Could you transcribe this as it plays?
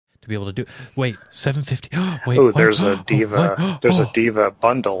to be able to do. Wait, 750. Wait. Oh, what? there's a D.Va. Oh, There's a D.Va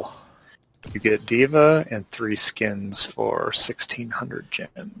bundle. You get D.Va and 3 skins for 1,600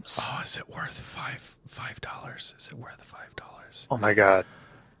 gems. Oh, is it worth $5? Is it worth $5? Oh my god.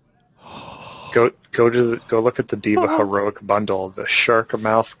 Go look at the D.Va heroic bundle, the Shark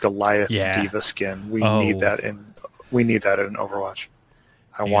Mouth Goliath D.Va skin. We need that in Overwatch.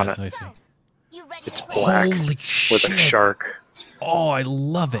 I want it. I see. It's black with a shark. Oh, I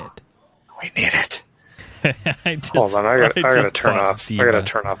love it. We need it. Hold on, I gotta turn off. D.Va. I gotta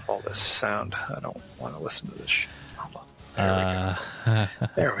turn off all this sound. I don't want to listen to this shit. Hold on.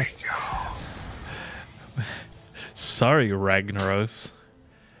 There we go. Sorry, Ragnaros.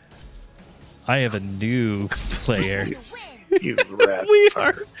 I have a new player. You rat.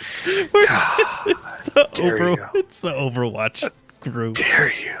 It's the Overwatch group.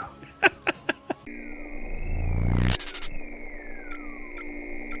 Dare you?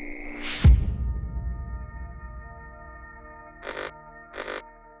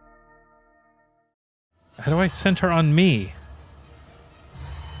 How do I center on me?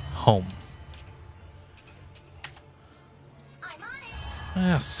 Home.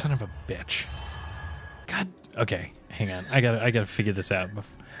 Ah, son of a bitch. God. Okay, hang on. I gotta figure this out.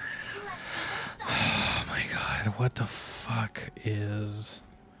 Oh my god, what the fuck is?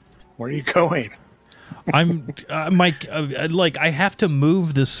 Where are you going? I'm Mike. Like I have to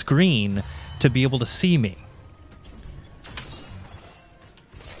move the screen to be able to see me.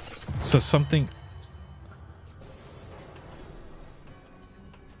 So something.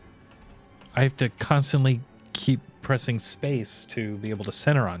 I have to constantly keep pressing space to be able to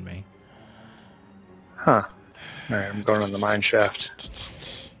center on me. Huh. Alright, I'm going on the mine shaft.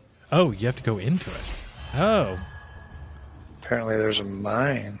 Oh, you have to go into it. Oh. Apparently there's a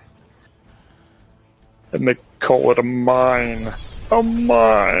mine. And they call it a mine. A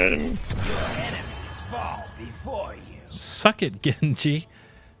mine! Your enemies fall before you. Suck it, Genji.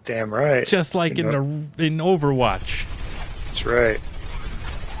 Damn right. Just like in Overwatch. That's right.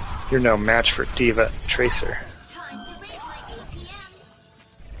 You're no match for D.Va Tracer.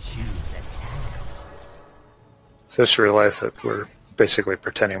 So just realize that we're basically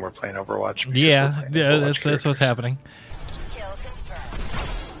pretending we're playing Overwatch. Yeah, that's what's happening.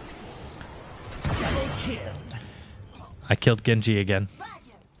 I killed Genji again.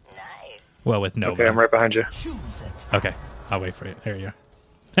 Well, with no. Okay, I'm right behind you. Okay, I'll wait for you. There you are.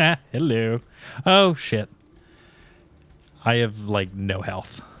 Ah, hello. Oh shit. I have like no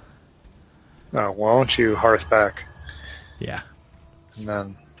health. Oh, why don't you hearth back? Yeah. And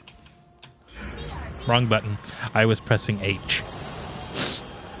then... Wrong button. I was pressing H.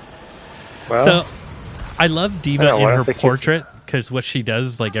 Well, so, I love D.Va in her portrait, because what she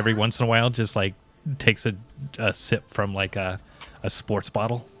does, like, every once in a while, just, like, takes a sip from, like, a sports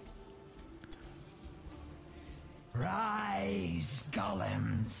bottle. Rise,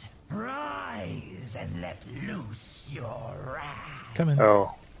 golems. Rise and let loose your wrath. Come in.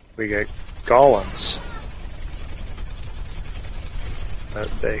 Oh, we get golems. But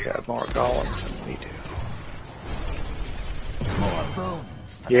they have more golems than we do. More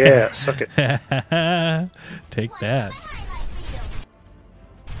bones. Yeah, suck it. Take that.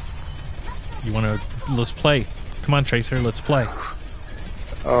 You want to... Let's play. Come on, Tracer, let's play.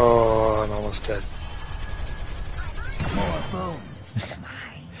 Oh, I'm almost dead. More bones for the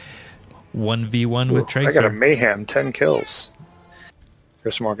mines. 1v1 with Tracer. I got a mayhem, 10 kills.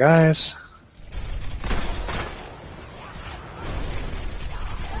 There's some more guys.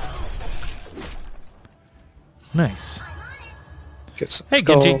 Nice. Get some hey,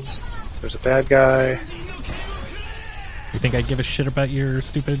 skulls. Genji. There's a bad guy. You think I'd give a shit about your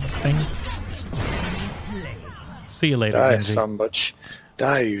stupid thing? See you later, Die, Genji. bitch.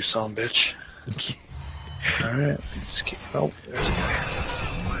 Die, you bitch. Alright, let's keep... Oh, there we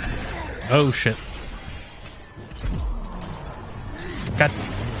go. Oh, shit. God.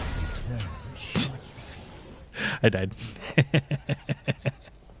 I died.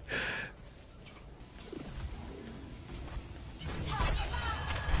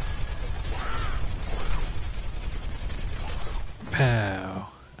 Pow.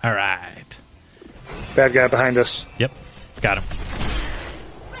 All right. Bad guy behind us. Yep. Got him.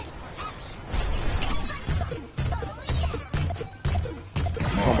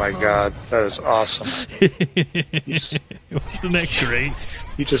 Oh my god, that is awesome. Wasn't that great?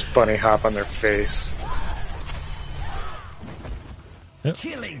 You just bunny hop on their face. Yep.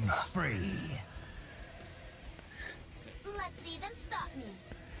 Killing spree. Let's see them stop me.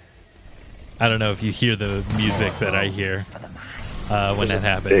 I don't know if you hear the music that I hear when that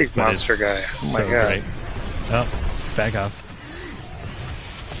happens. Big but monster it's guy. Oh my so god. great. Oh, back off.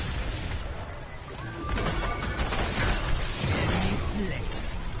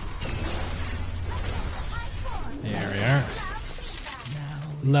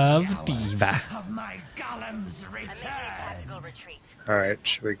 Love D.Va. Of my golem's return. Alright,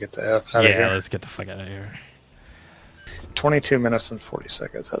 should we get the F out of here? Yeah, let's get the fuck out of here. 22 minutes and 40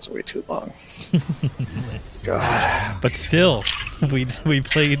 seconds. That's way too long. God. But still, we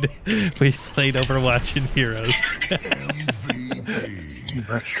played Overwatch in Heroes.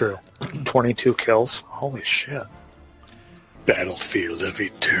 That's true. 22 kills. Holy shit. Battlefield of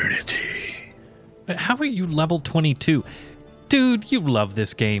Eternity. How are you level 22? Dude, you love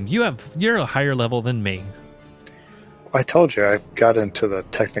this game. You're a higher level than me. I told you I got into the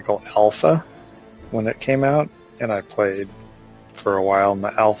technical alpha when it came out, and I played for a while in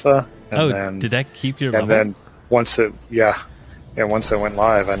the alpha. And then, did that keep your and level? then once it went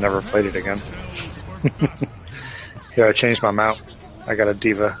live, I never played it again. Yeah, I changed my mount. I got a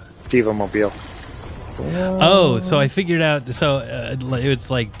D.Va mobile. Oh, so I figured out. So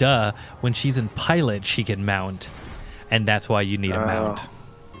it's like, duh. When she's in pilot, she can mount, and that's why you need a mount.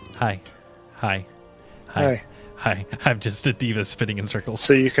 Hi. I'm just a D.Va spinning in circles.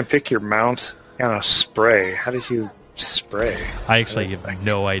 So you can pick your mount and a spray. How did you spray? I actually have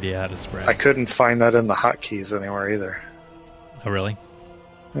no idea how to spray. I couldn't find that in the hotkeys anywhere either. Oh, really?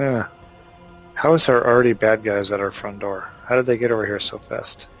 Yeah. How is there already bad guys at our front door? How did they get over here so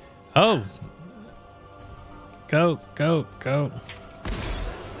fast? Oh. Go.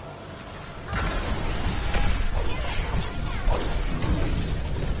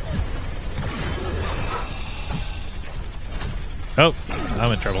 Oh,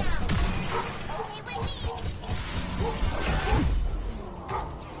 I'm in trouble.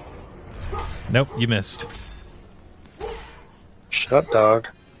 Nope, you missed. Shut, dog.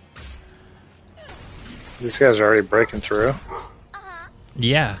 These guys are already breaking through.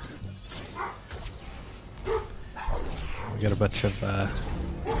 Yeah. We got a bunch of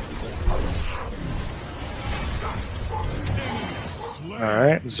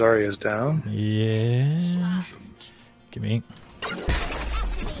Alright, Zarya's down. yeah. Give me.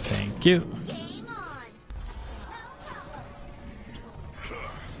 Thank you. Game on.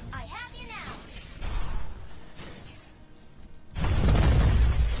 I have you now.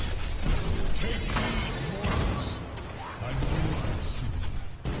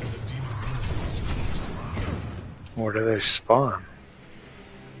 Where do they spawn?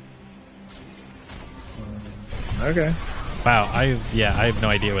 Okay. Wow, I have no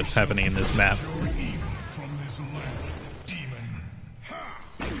idea what's happening in this map.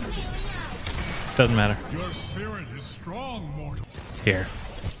 Doesn't matter. Your spirit is strong, mortal. Here.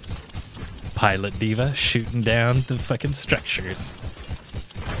 Pilot D.Va shooting down the fucking structures.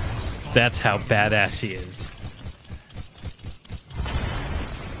 That's how badass she is.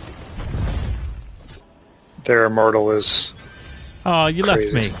 Their immortal is... Oh, you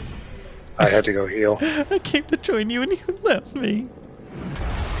crazy. left me. I had to go heal. I came to join you and you left me.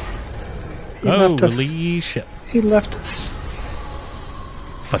 He left us. Holy shit. He left us.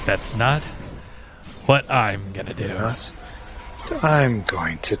 But that's not what I'm gonna do. That's what I'm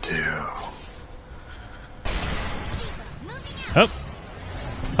going to do. Oh.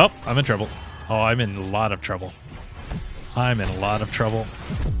 Oh, I'm in trouble. Oh, I'm in a lot of trouble. I'm in a lot of trouble.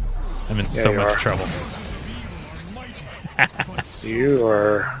 I'm in so much trouble. You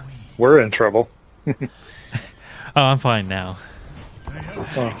are... We're in trouble. Oh, I'm fine now.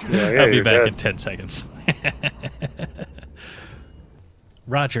 Oh, yeah, I'll be you're back dead. in 10 seconds.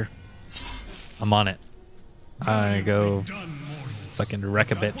 Roger. I'm on it. I go fucking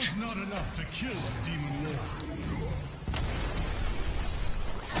wreck a bitch. Not enough to kill a demon lord.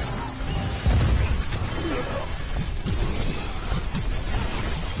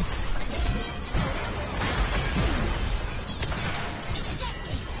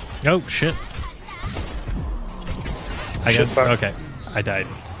 Oh, shit. I Shit, got... fuck. Okay. I died.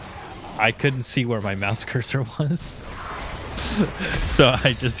 I couldn't see where my mouse cursor was. So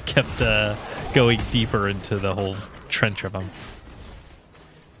I just kept going deeper into the whole trench of them.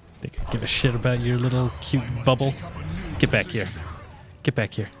 Think I give a shit about your little cute bubble? Get back here. Get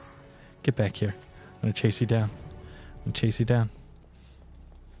back here. Get back here. I'm gonna chase you down. I'm gonna chase you down.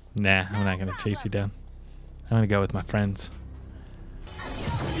 Nah, I'm not gonna chase you down. I'm gonna go with my friends.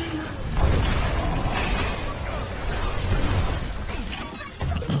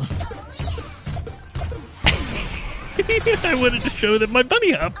 I wanted to show them my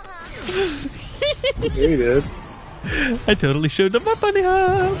bunny hop. Yeah, you did. I totally showed them my bunny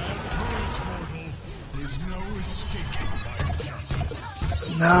hop. There's no escape by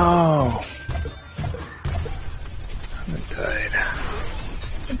justice. No. I died.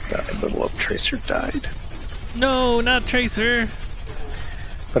 I died. The little tracer died. No, not Tracer.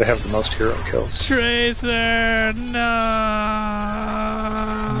 But I have the most hero kills. Tracer, no.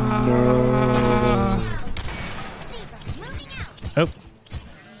 Oh.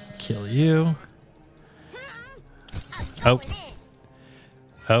 Kill you. Oh.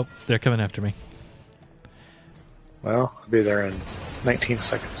 Oh, they're coming after me. Well, I'll be there in 19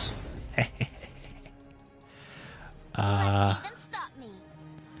 seconds.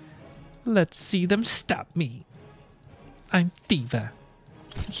 Let's see them stop me. I'm D.Va.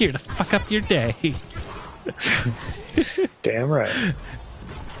 Here to fuck up your day. Damn right.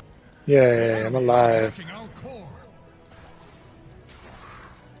 Yay, I'm alive. Attacking our core.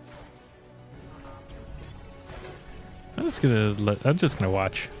 I'm just gonna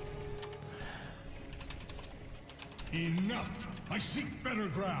watch. Enough! I seek better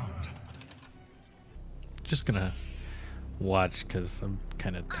ground. Just gonna watch because I'm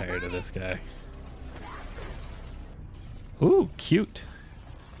kind of tired of this guy. Ooh, cute.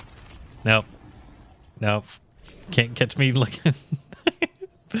 Nope. Nope. Can't catch me looking.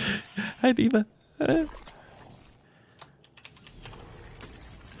 Hi, D.Va. What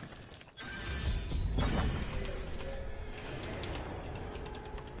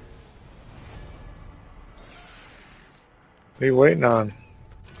are you waiting on?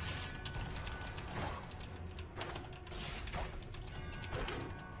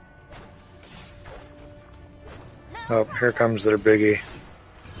 Oh, here comes their biggie.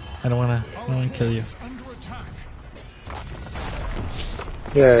 I don't wanna kill you. Under attack.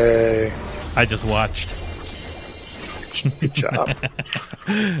 Yay. I just watched. Good job.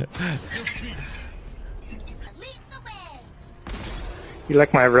 You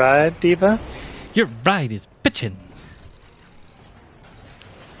like my ride, D.Va? Your ride is bitchin'.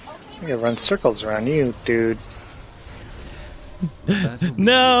 I'm gonna run circles around you, dude.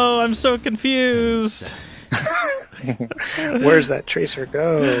 No, I'm so confused. Where's that tracer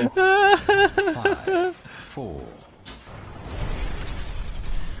go? 5, 4.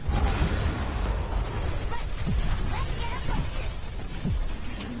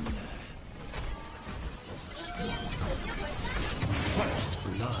 First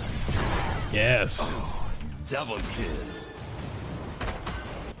blood. Yes. Double kill.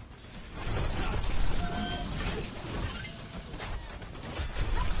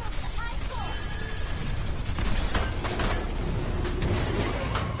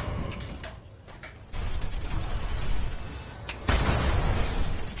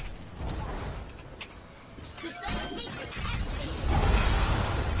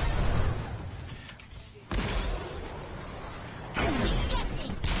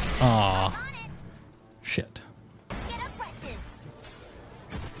 Aw. Shit.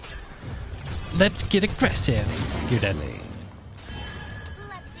 Let's get aggressive. You're dead.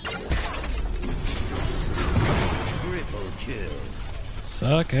 Triple kill.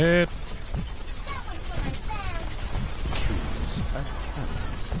 Suck it. Choose a talent.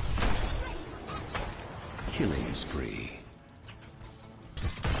 Killing spree.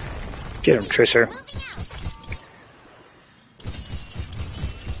 Get him, Tracer.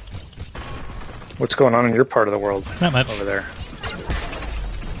 What's going on in your part of the world? Not much. Over there.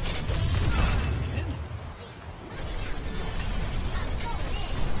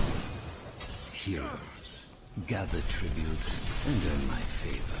 Here, gather tribute and earn my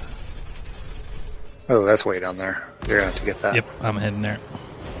favor. Oh, that's way down there. You're gonna have to get that. Yep, I'm heading there.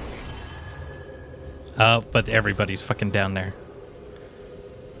 But everybody's fucking down there.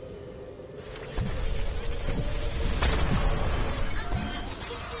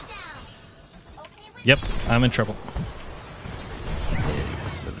 Yep, I'm in trouble.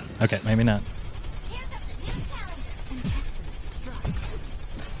 Okay, maybe not.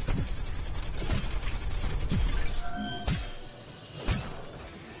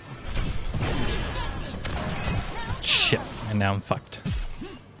 Shit, and now I'm fucked.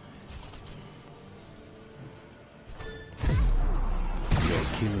 Your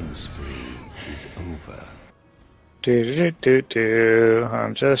killing spree is over. Do.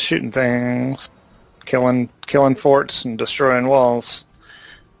 I'm just shooting things. Killing forts and destroying walls.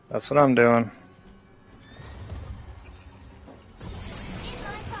 That's what I'm doing.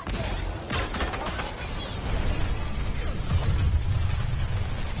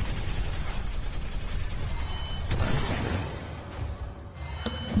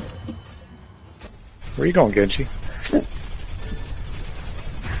 Where you going, Genji? Here,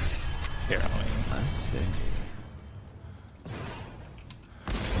 I'll wait. I say.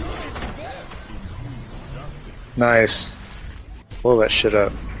 Nice. Blow that shit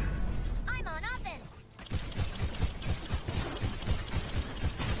up. I'm on offense.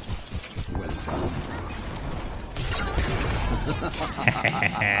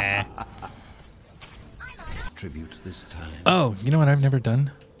 Tribute this time. Oh, you know what I've never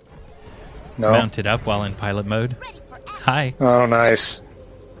done? No. mounted up while in pilot mode. Hi. Oh, nice.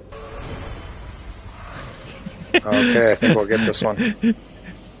 Okay, I think we'll get this one.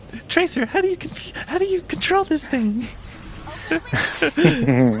 Tracer, how do you control this thing?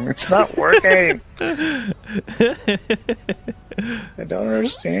 It's not working. I don't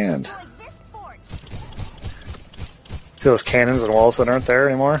understand. See those cannons and walls that aren't there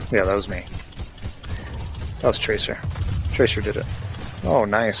anymore? Yeah, that was me. That was Tracer. Tracer did it. Oh,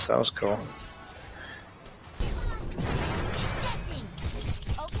 nice. That was cool.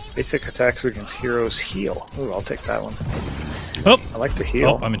 Basic attacks against heroes heal. Ooh, I'll take that one. Oh! I like the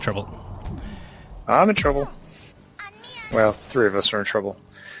heal. Oh, I'm in trouble. I'm in trouble. Well, 3 of us are in trouble.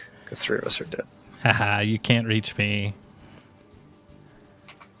 Because 3 of us are dead. Haha, you can't reach me.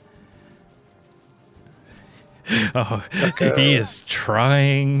 Oh, he is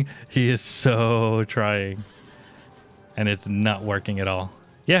trying. He is so trying. And it's not working at all.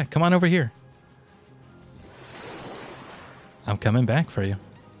 Yeah, come on over here. I'm coming back for you.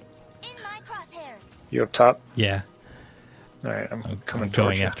 In my crosshairs. You up top? Yeah. Alright, I'm coming I'm towards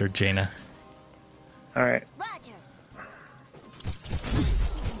going you. after Jaina. Alright. Roger.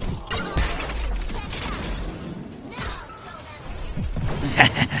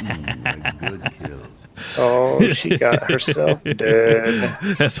 Good kill. Oh, she got herself dead.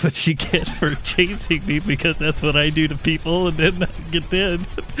 That's what you get for chasing me, because that's what I do to people and then I get dead.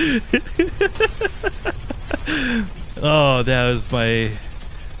 Oh, that was my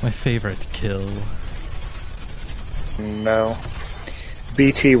favorite kill. No.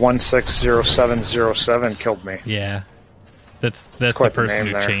 BT160707 killed me. Yeah. That's the quite the person name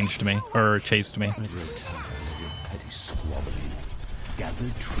who there. changed me, or chased me. Retire your petty squabbling.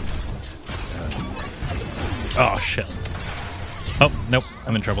 Gather truth. Oh, shit. Oh, nope.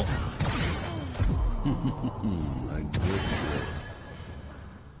 I'm in trouble. A good kill.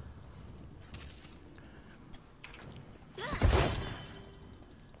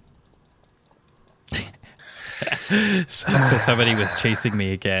 So somebody was chasing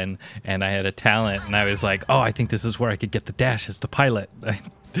me again, and I had a talent, and I was like, oh, I think this is where I could get the dash as the pilot. I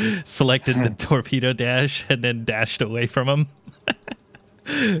selected the torpedo dash and then dashed away from him.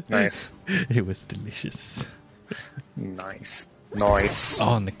 Nice. It was delicious. Nice. Nice.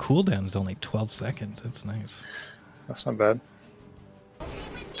 Oh, and the cooldown is only 12 seconds. That's nice. That's not bad.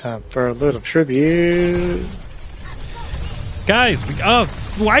 Time for a little tribute. Guys,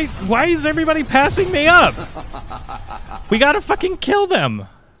 why is everybody passing me up? We gotta fucking kill them.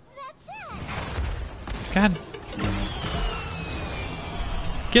 God.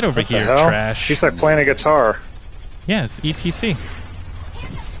 Get over What the here, hell? trash. She's like playing a guitar. Yes, ETC.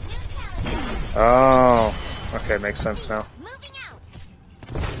 Oh. Okay, makes sense now. Moving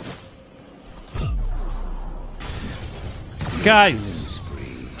out. Guys.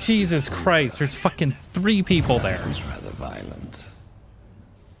 Jesus Christ, there's fucking 3 people there. It's rather violent.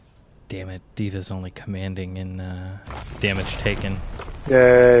 Damn it, D.Va's only commanding in damage taken.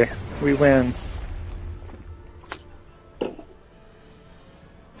 Yay. We win.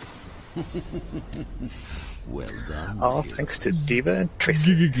 Well done. All thanks to D.Va and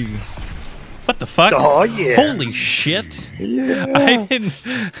Tracy. What the fuck? Oh, yeah. Holy shit. Yeah. I didn't...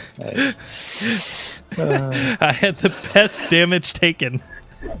 Nice. I had the best damage taken.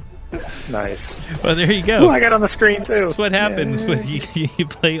 Nice. Well, there you Oh, go. I got on the screen too. That's what happens when you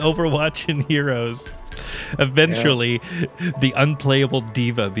play Overwatch and Heroes. Eventually, the unplayable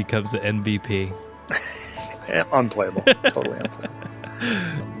D.Va becomes the MVP. Yeah, unplayable. Totally unplayable.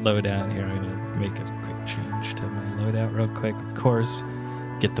 Loadout here. I'm going to make a quick change to my loadout real quick. Of course,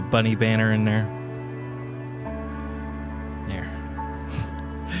 get the bunny banner in there. There.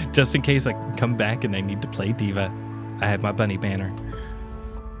 Just in case I come back and I need to play D.Va, I have my bunny banner.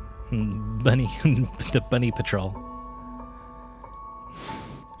 Bunny, the bunny patrol.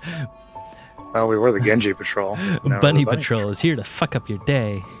 Well, we were the Genji patrol. Now we're Bunny the patrol is here to fuck up your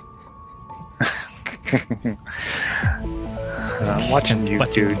day. I'm watching you,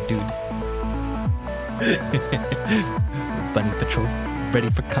 Butt dude. Bunny patrol, ready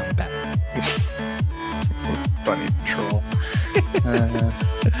for combat. Bunny patrol.